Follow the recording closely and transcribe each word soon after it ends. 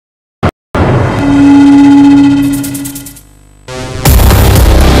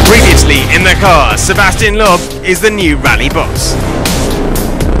Previously in the car, Sébastien Loeb is the new rally boss.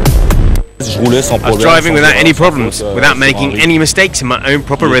 I was driving without any problems, without making any mistakes in my own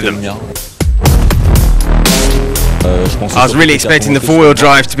proper rhythm. I was really expecting the four-wheel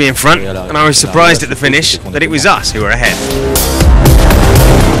drive to be in front, and I was surprised at the finish that it was us who were ahead.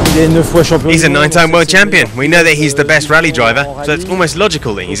 He's a 9-time world champion. We know that he's the best rally driver, so it's almost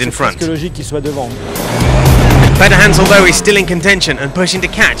logical that he's in front. Peter Hansel, though, is still in contention and pushing to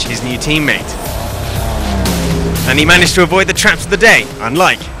catch his new teammate. And he managed to avoid the traps of the day,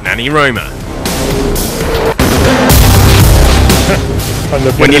 unlike Nani Roma.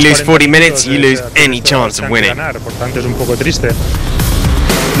 When you lose 40 minutes, you lose any chance of winning. Nasser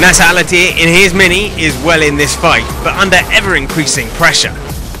Al-Attiyah in his Mini is well in this fight, but under ever-increasing pressure.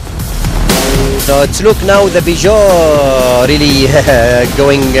 So it's look now the Peugeot really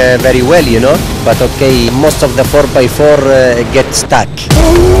going very well, you know, but okay, most of the 4x4 get stuck.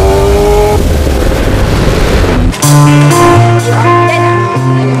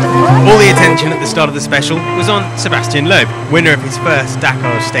 All the attention at the start of the special was on Sébastien Loeb, winner of his first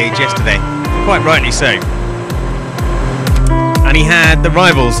Dakar stage yesterday, quite rightly so. And he had the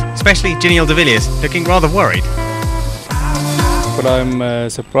rivals, especially Giniel de Villiers, looking rather worried. But I'm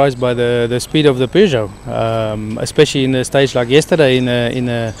surprised by the speed of the Peugeot, especially in a stage like yesterday. In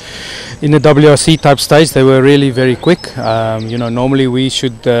a WRC type stage, they were really very quick. You know, normally we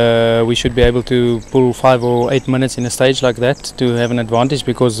should be able to pull 5 or 8 minutes in a stage like that to have an advantage,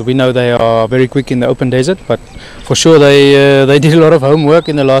 because we know they are very quick in the open desert. But for sure, they did a lot of homework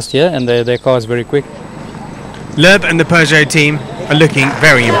in the last year, and their car is very quick. Loeb and the Peugeot team are looking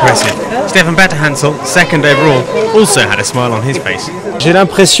very impressive. Stefan Hansel, second overall, also had a smile on his face. I have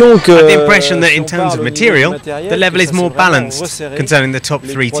the impression that in terms of material, the level is more balanced concerning the top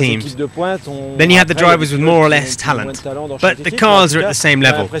 3 teams. Then you have the drivers with more or less talent, but the cars are at the same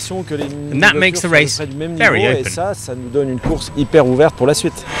level, and that makes the race very open.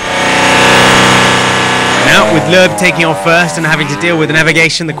 Now, with Loeb taking off first and having to deal with the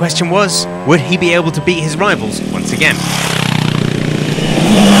navigation, the question was, would he be able to beat his rivals once again?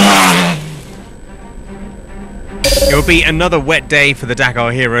 It will be another wet day for the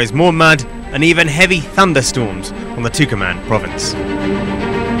Dakar heroes, more mud and even heavy thunderstorms on the Tucumán province.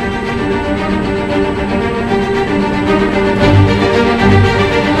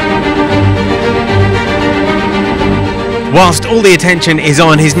 Whilst all the attention is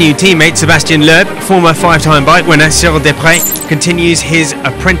on his new teammate Sébastien Loeb, former 5-time bike winner Cyril Desprez continues his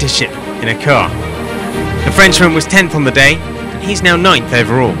apprenticeship in a car. The Frenchman was 10th on the day, and he's now 9th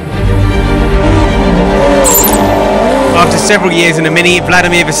overall. After several years in a Mini,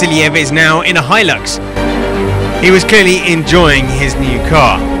 Vladimir Vasiliev is now in a Hilux. He was clearly enjoying his new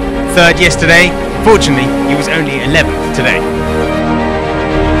car. 3rd yesterday, fortunately he was only 11th today.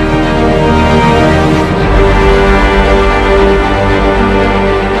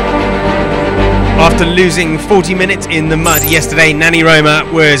 After losing 40 minutes in the mud yesterday, Nani Roma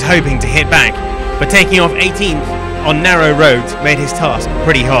was hoping to hit back, but taking off 18th on narrow roads made his task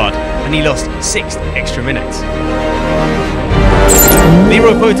pretty hard, and he lost 6 extra minutes.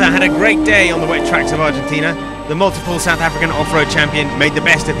 Leroy Pota had a great day on the wet tracks of Argentina. The multiple South African off-road champion made the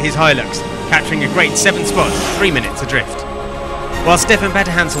best of his Hilux, capturing a great 7th spot, 3 minutes adrift. While Stefan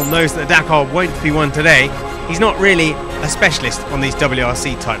Hansel knows that the Dakar won't be won today, he's not really a specialist on these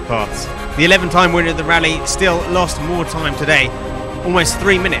WRC type paths. The 11-time winner of the rally still lost more time today, almost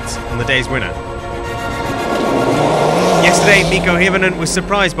 3 minutes on the day's winner. Yesterday, Mikko Hirvonen was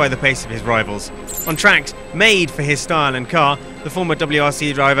surprised by the pace of his rivals. On tracks made for his style and car, the former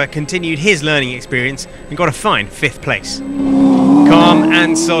WRC driver continued his learning experience and got a fine 5th place. Calm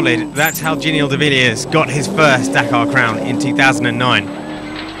and solid, that's how Giniel de Villiers got his first Dakar crown in 2009.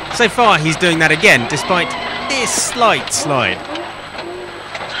 So far, he's doing that again, despite this slight slide.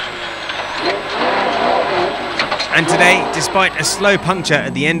 And today, despite a slow puncture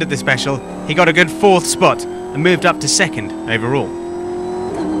at the end of the special, he got a good 4th spot and moved up to 2nd overall.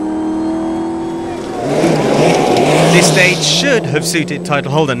 This stage should have suited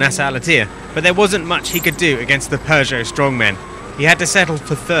title holder Nasser Al-Attiyah, but there wasn't much he could do against the Peugeot strongmen. He had to settle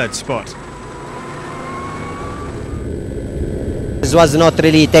for 3rd spot. This was not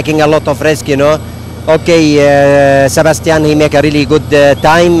really taking a lot of risk, you know. Okay, Sébastien, he make a really good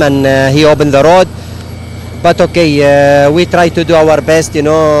time, and he opened the road. But okay, we try to do our best, you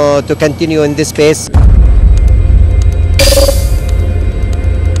know, to continue in this pace.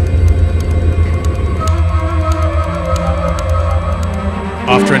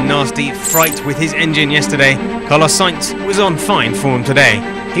 After a nasty fright with his engine yesterday, Carlos Sainz was on fine form today.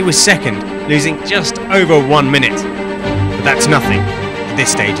 He was second, losing just over 1 minute. But that's nothing at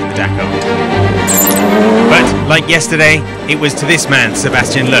this stage in the Dakar. But like yesterday, it was to this man,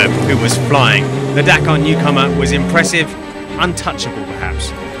 Sébastien Loeb, who was flying. The Dakar newcomer was impressive, untouchable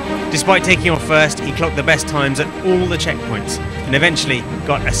perhaps. Despite taking off first, he clocked the best times at all the checkpoints and eventually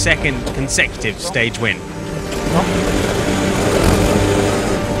got a second consecutive stage win.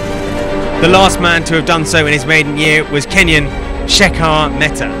 The last man to have done so in his maiden year was Kenyan Shekhar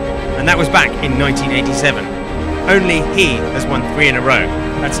Mehta, and that was back in 1987. Only he has won 3 in a row.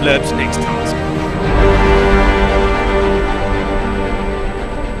 That's Loeb's next task.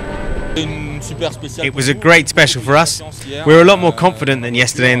 It was a great special for us. We were a lot more confident than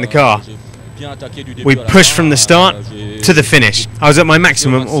yesterday in the car. We pushed from the start to the finish. I was at my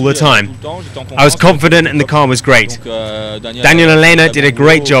maximum all the time. I was confident and the car was great. Daniel Elena did a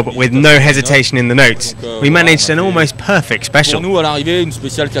great job with no hesitation in the notes. We managed an almost perfect special.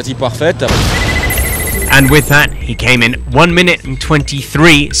 And with that, he came in 1 minute and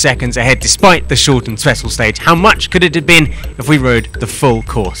 23 seconds ahead despite the shortened special stage. How much could it have been if we rode the full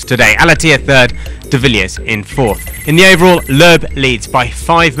course today? Alatia third, De Villiers in fourth. In the overall, Loeb leads by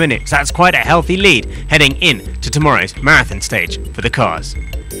 5 minutes. That's quite a healthy lead heading in to tomorrow's marathon stage for the cars.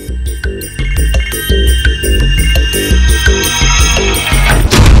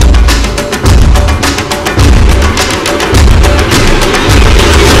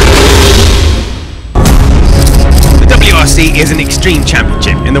 WRC is an extreme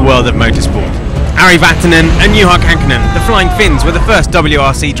championship in the world of motorsport. Ari Vatanen and Juha Kankkunen, the Flying Finns, were the first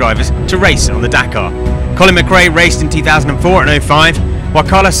WRC drivers to race on the Dakar. Colin McRae raced in 2004 and 05, while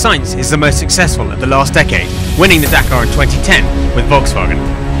Carlos Sainz is the most successful of the last decade, winning the Dakar in 2010 with Volkswagen.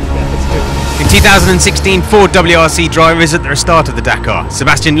 In 2016, 4 WRC drivers at the start of the Dakar: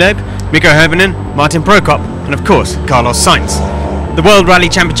 Sébastien Loeb, Mikko Hirvonen, Martin Prokop, and of course Carlos Sainz. The World Rally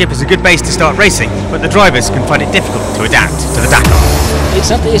Championship is a good base to start racing, but the drivers can find it difficult to adapt to the Dakar. It's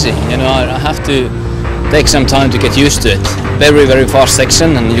not easy, you know, I have to take some time to get used to it. Very, very fast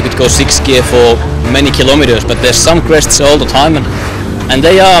section, and you could go 6 gear for many kilometers, but there's some crests all the time, and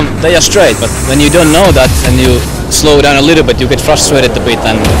they are straight, but when you don't know that and you slow down a little bit, you get frustrated a bit,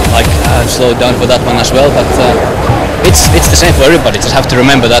 and like slow down for that one as well, but it's the same for everybody, just have to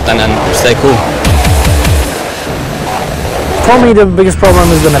remember that and stay cool. For me, the biggest problem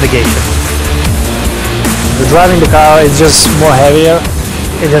is the navigation. The driving the car is just more heavier.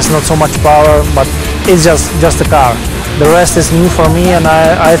 It has not so much power, but it's just a car. The rest is new for me, and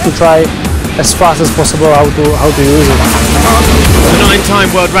I have to try as fast as possible how to use it. The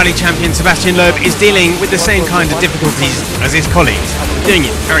 9-time World Rally Champion Sébastien Loeb is dealing with the same kind of difficulties as his colleagues, doing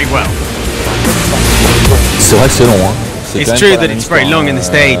it very well. It's true that it's very long in the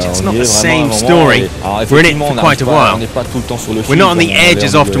stage, it's not the same story. We're in it for quite a while. We're not on the edge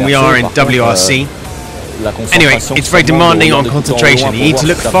as often we are in WRC. Anyway, it's very demanding on concentration. You need to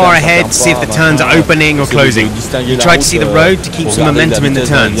look far ahead to see if the turns are opening or closing. You try to see the road to keep some momentum in the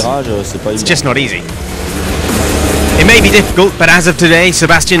turns. It's just not easy. It may be difficult, but as of today,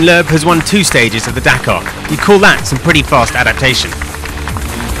 Sébastien Loeb has won 2 stages of the Dakar. You'd call that some pretty fast adaptation.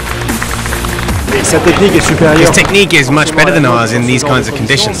 His technique is much better than ours in these kinds of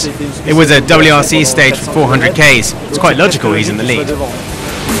conditions. It was a WRC stage for 400 Ks. It's quite logical he's in the lead.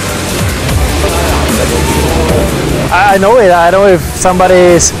 I know it. I know if somebody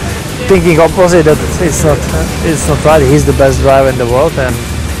is thinking opposite, that it's not right. He's the best driver in the world, and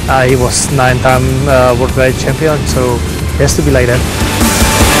he was 9-time World Rally Champion, so he has to be like that.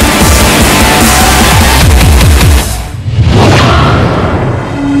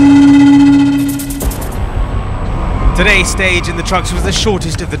 Today's stage in the trucks was the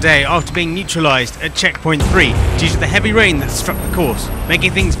shortest of the day after being neutralised at checkpoint 3 due to the heavy rain that struck the course,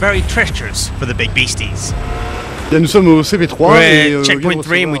 making things very treacherous for the big beasties. We're at checkpoint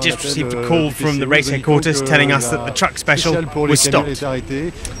 3 and we just received a call from the race headquarters telling us that the truck special was stopped.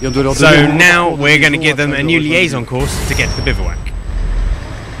 So now we're going to give them a new liaison course to get to the bivouac.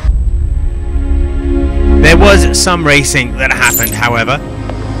 There was some racing that happened, however,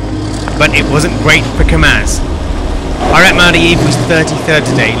 but it wasn't great for Kamaz. Aret Maldiyev was 33rd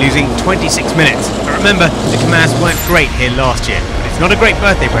today, losing 26 minutes. But remember, the Kamaz weren't great here last year, but it's not a great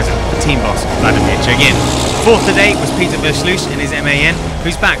birthday present for team boss Vladimir Chegin. 4th today was Peter Versluis in his MAN,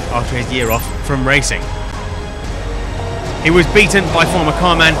 who's back after his year off from racing. He was beaten by former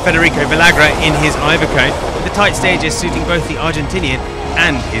carman Federico Villagra in his Iveco, with the tight stages suiting both the Argentinian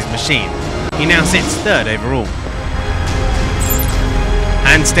and his machine. He now sits 3rd overall.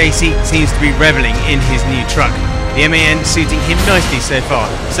 And Stacey seems to be revelling in his new truck. the MAN suiting him nicely so far,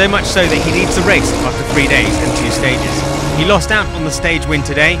 so much so that he leads the race after 3 days and 2 stages. He lost out on the stage win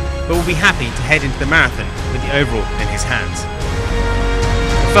today, but will be happy to head into the marathon with the overall in his hands.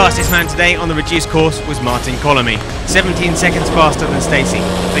 The fastest man today on the reduced course was Martin Colomy, 17 seconds faster than Stacey,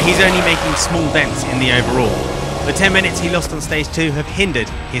 but he's only making small dents in the overall. The 10 minutes he lost on stage 2 have hindered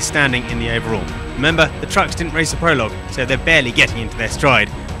his standing in the overall. Remember, the trucks didn't race the prologue, so they're barely getting into their stride,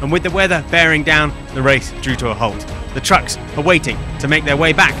 and with the weather bearing down, the race drew to a halt. The trucks are waiting to make their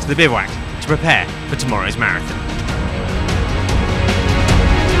way back to the bivouac to prepare for tomorrow's marathon.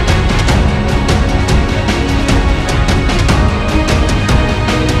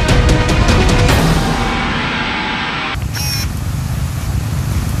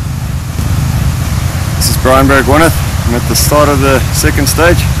 Brian Berg-Winneth. I'm at the start of the second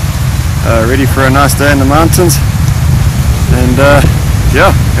stage, ready for a nice day in the mountains, and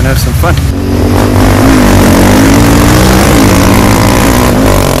yeah, gonna have some fun.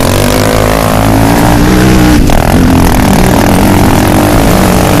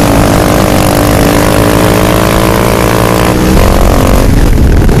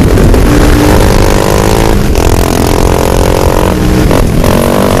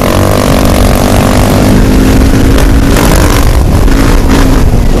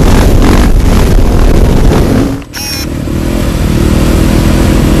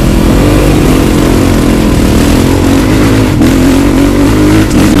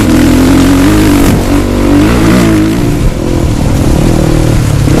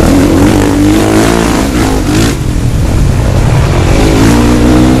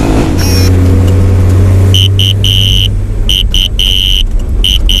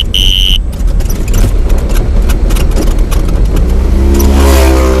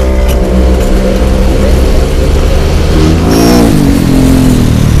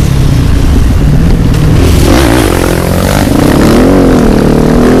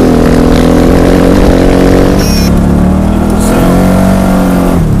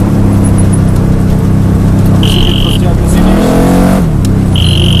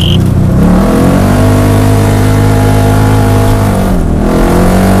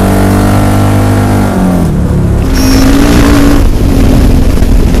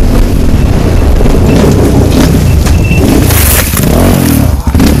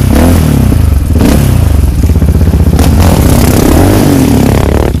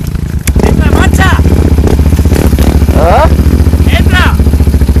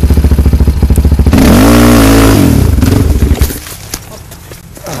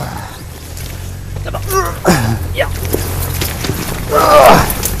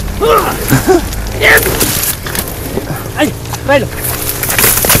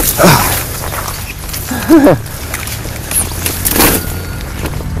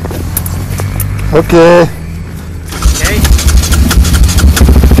 Okay.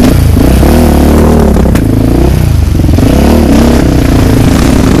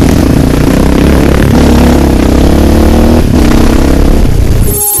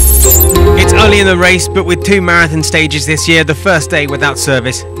 It's early in the race, but with 2 marathon stages this year, the first day without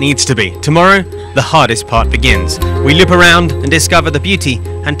service needs to be. Tomorrow, the hardest part begins. We loop around and discover the beauty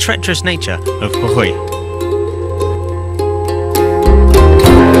and treacherous nature of Puhui.